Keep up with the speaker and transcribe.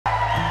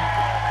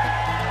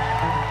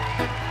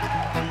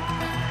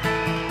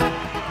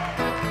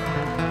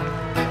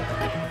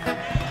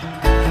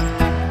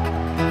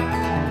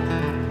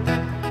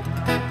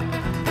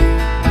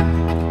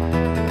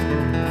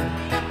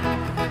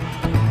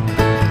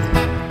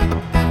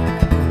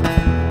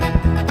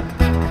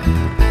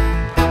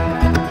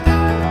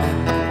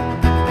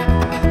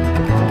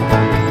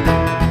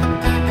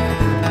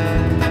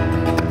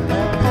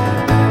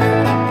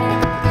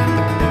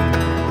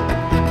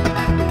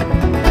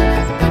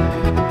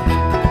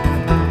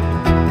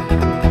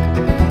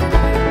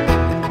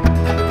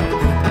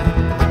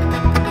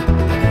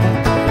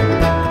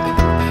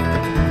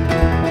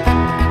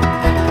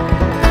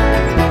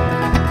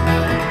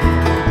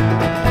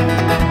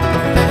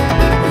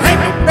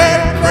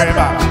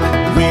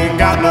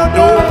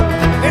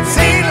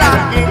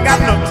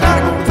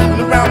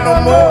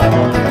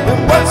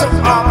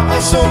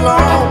so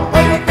long.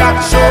 What you got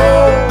to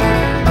show?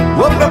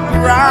 Open up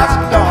your eyes,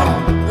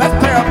 darling. Let's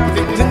pack up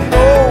things and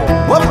go.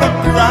 Open up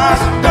your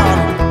eyes,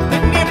 darling.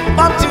 Been here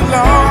for too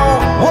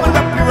long. Open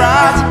up your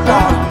eyes,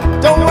 darling.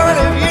 Don't wanna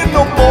live here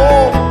no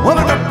more.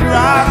 Open up your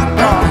eyes,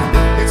 darling.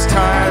 It's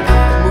time to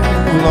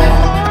move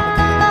along.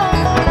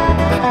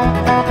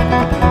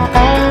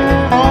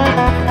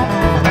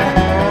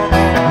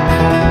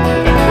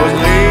 It was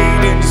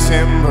late in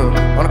December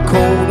on a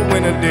cold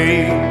winter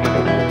day.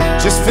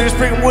 Just finished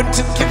bringing wood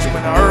to the kitchen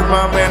when I heard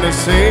my man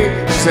say,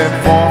 she said,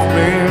 "Fourth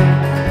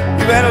man,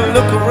 you better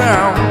look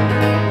around.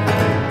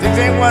 Things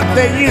ain't what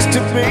they used to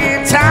be.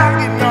 Time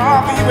getting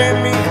off of you and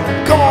me.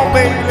 Come on,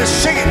 baby, let's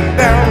shake it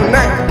down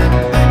now.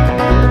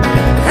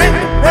 Hang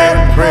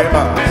the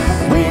breadbox,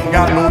 we ain't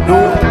got no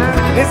door.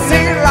 It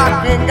seems like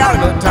we ain't got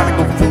no time to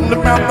go fooling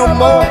around no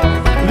more.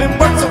 We've been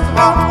working so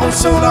hard for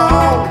so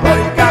long. What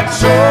you got to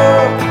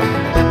show?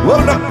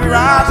 Open up your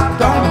eyes,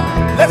 darling.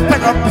 Let's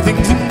pack up the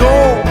things and go.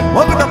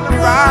 Open up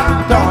your eyes,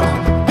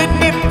 darling. Been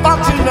here for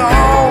too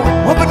long.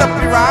 Open up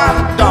your eyes,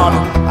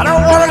 darling. I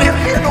don't want to live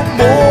here no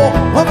more.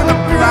 Open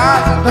up your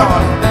eyes,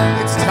 darling.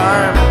 It's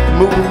time to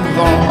move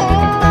on.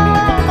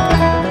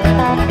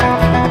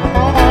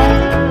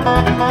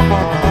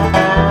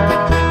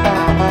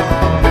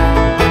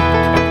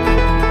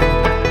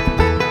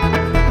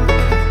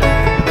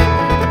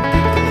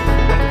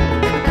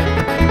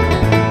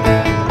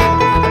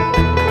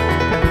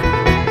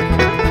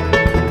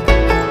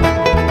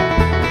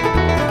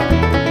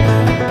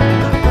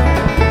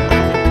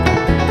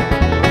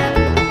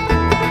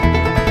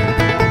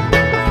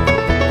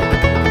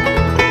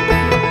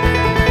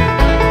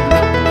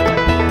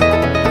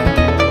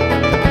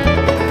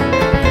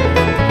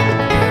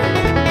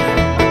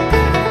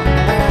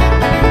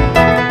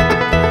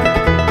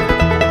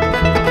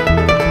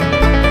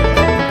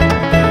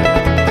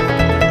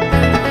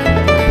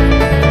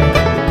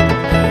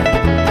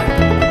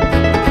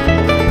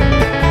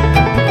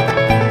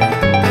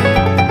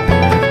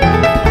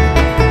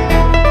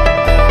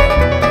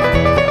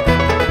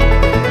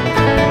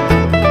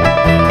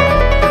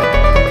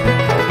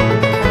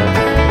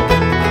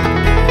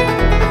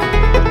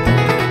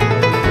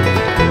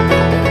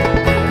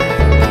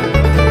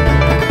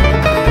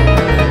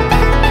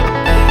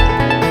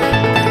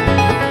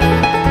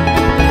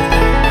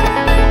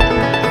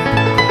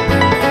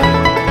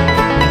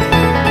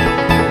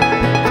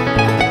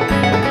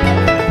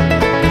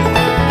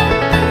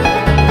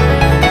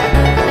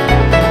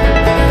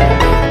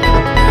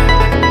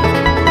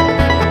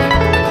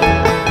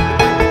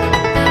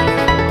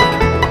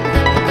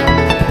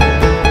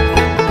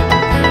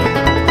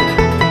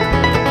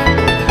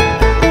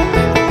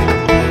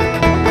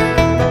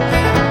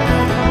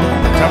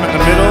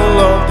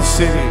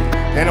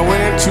 And I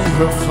went into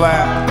her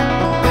flat,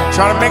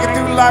 trying to make it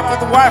through life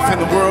with a wife and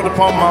the world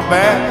upon my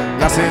back.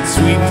 And I said,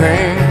 "Sweet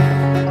thing,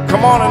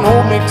 come on and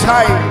hold me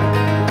tight.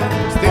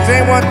 Things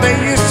ain't what they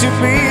used to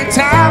be.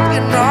 Time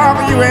getting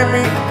off of you and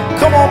me.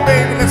 Come on,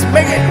 baby, let's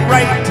make it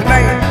right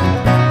tonight.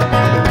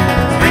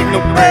 Ain't no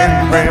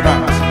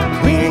breadbox,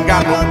 we ain't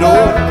got no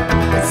door.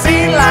 It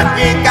seems like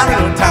we ain't got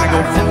no time to go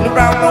fooling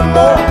around no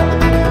more.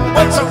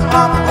 What's so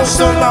hard for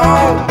so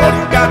long? What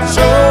you got to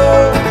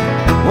show?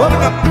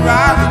 Open up your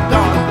eyes,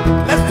 darling.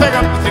 Let's pack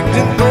up the things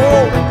and go.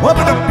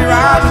 Open up your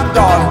eyes,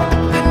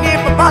 darling. Been here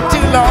for about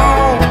too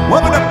long.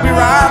 Open up your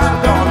eyes,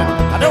 darling.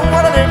 I don't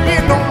want to live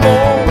here no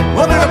more.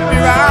 Open up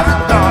your eyes,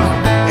 darling.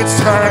 It's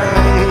time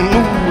to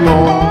move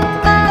on.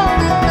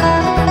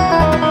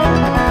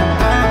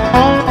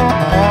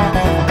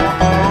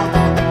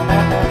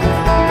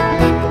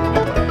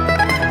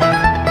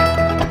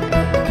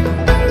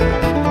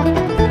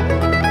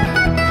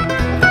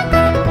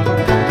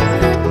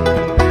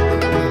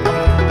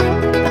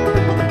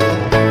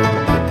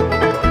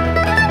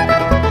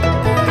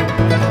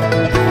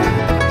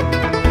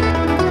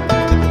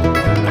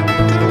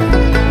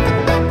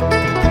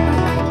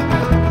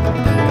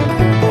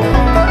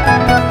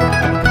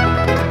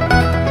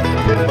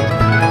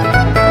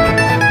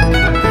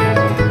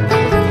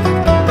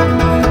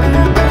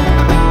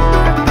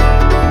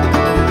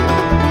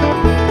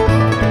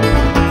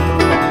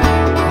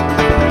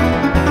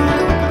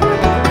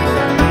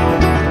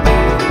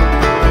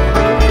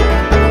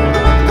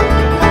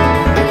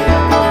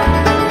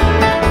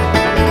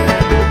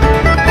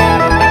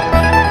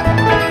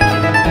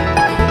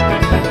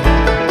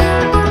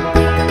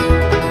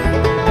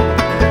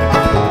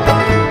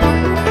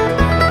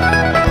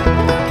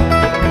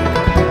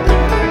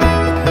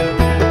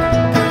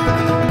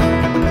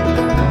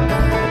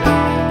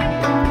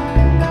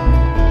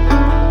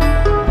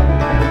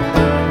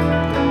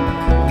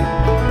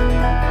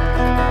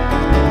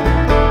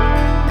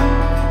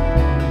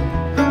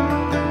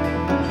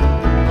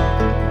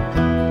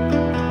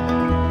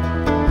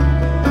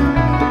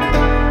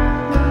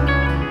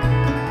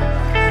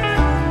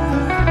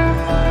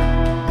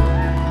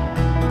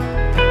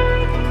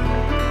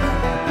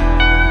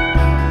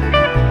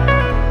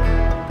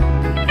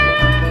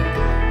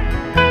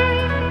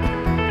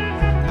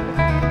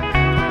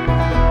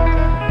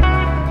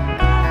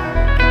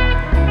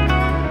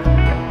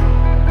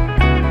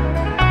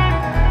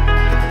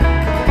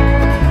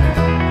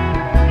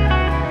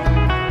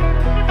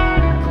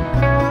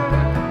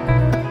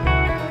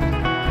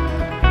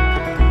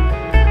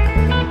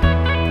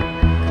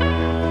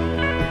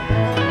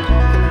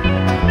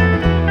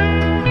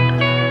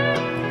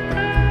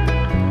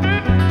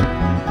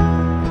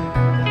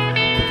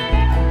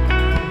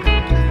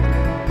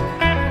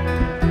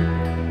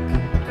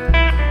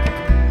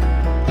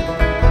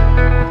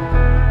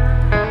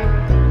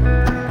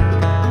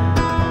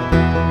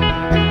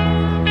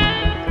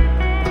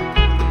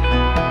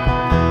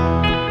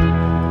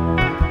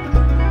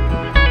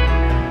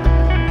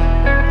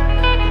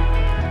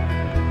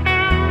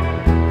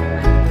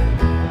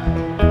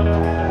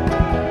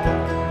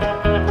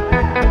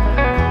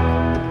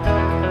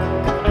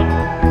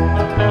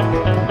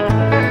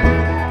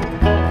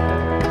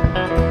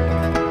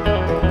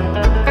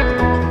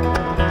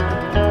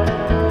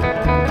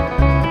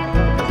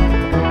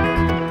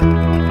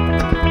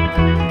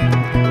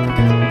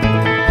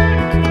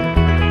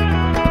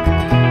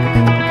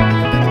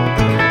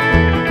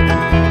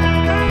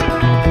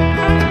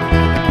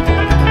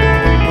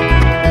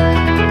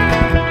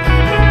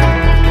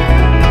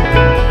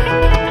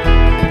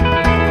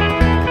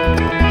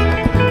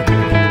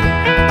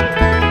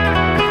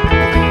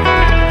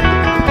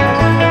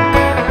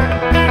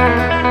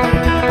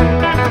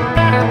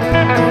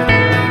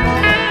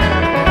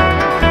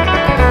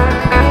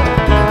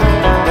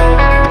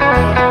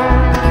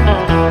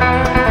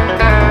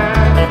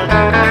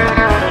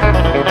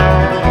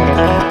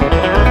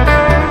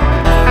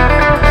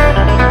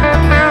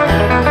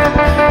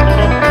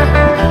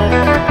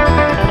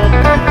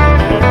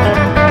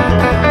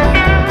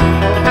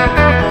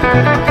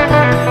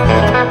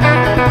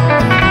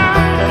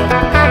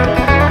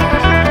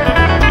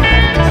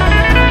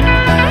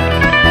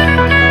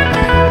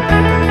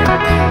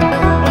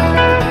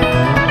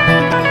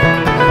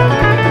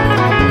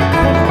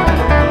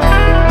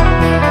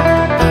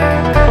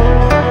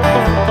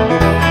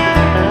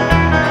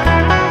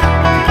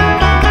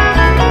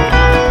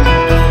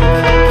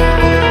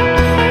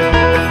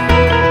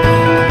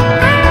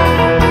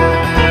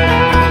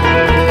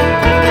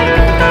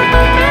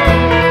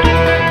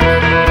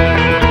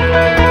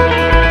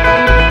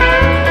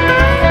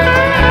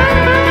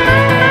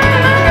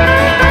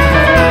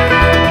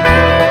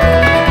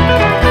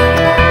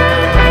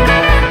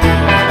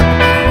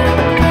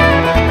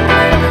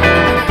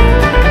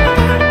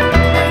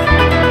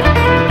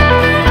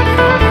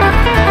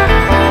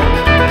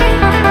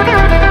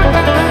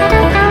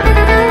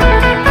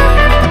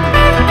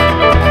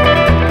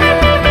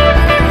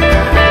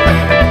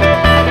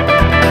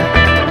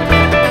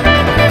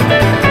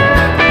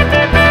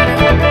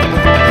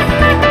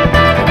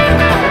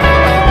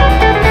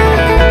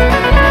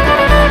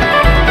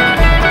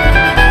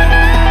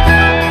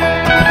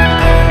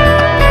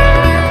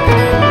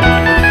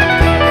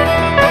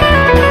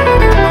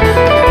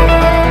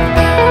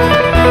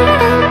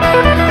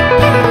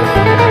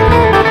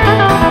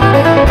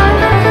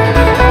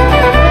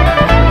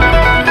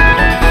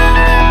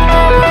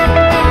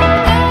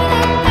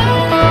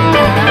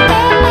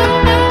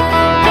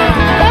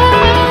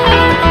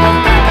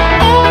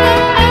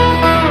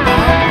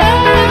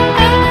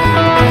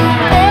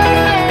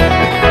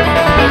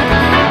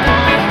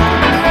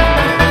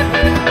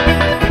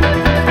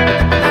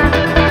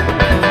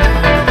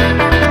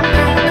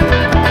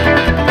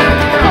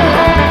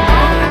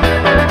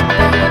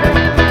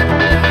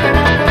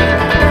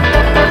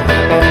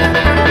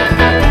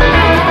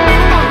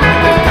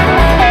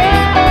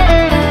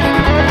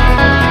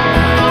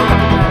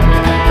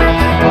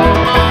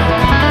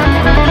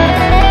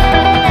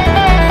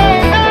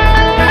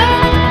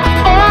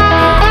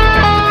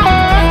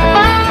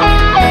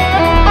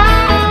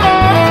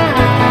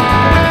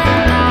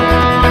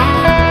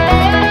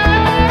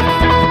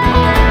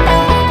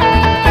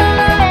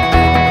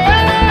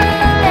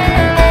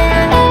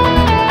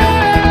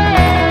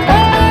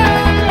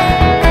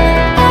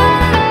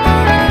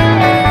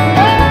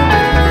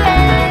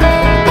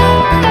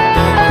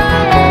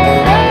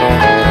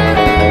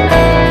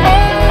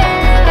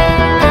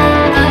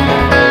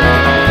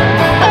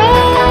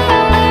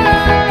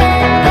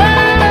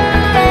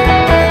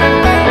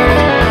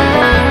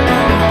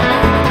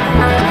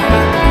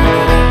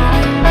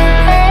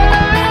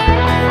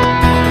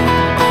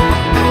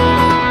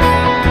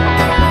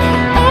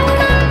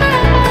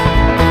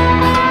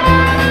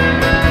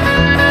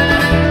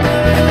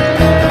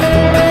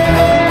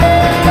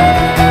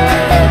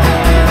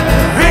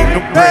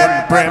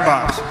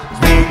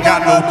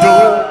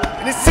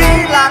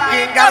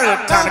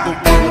 got time to go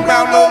fooling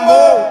around no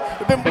more.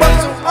 We've been working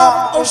so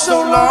hard, oh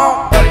so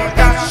long, but you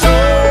got to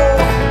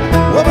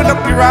show. Open up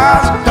your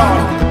eyes,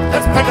 darling.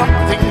 Let's pick up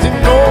things and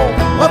go.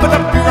 Open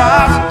up your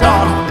eyes,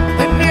 darling.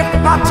 Been here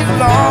for not too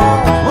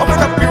long. Open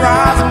up your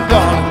eyes,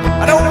 darling.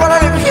 I don't wanna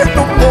live here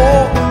no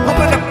more.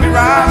 Open up your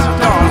eyes,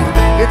 darling.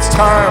 It's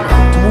time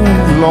to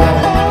move along.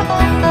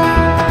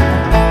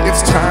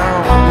 It's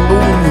time to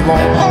move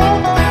along.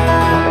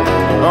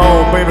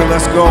 Oh, baby,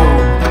 let's go.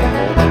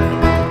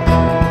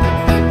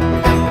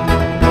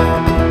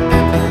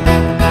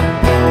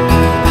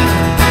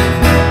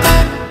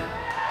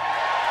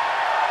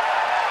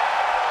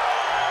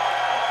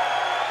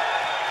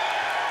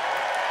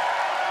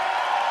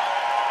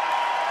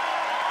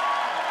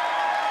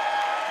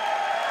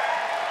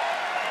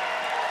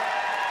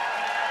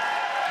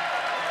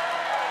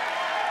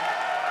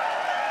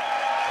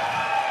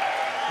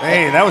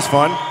 Hey, that was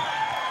fun.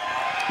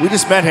 We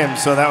just met him,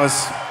 so that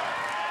was,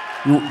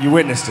 you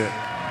witnessed it.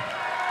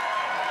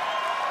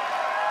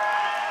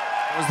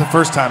 That was the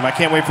first time. I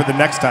can't wait for the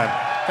next time.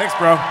 Thanks,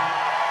 bro.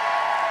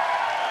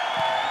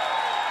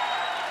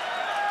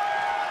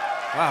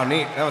 Wow,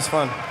 neat. That was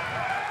fun.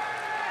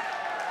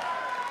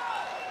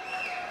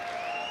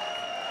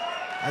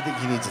 I think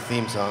he needs a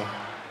theme song.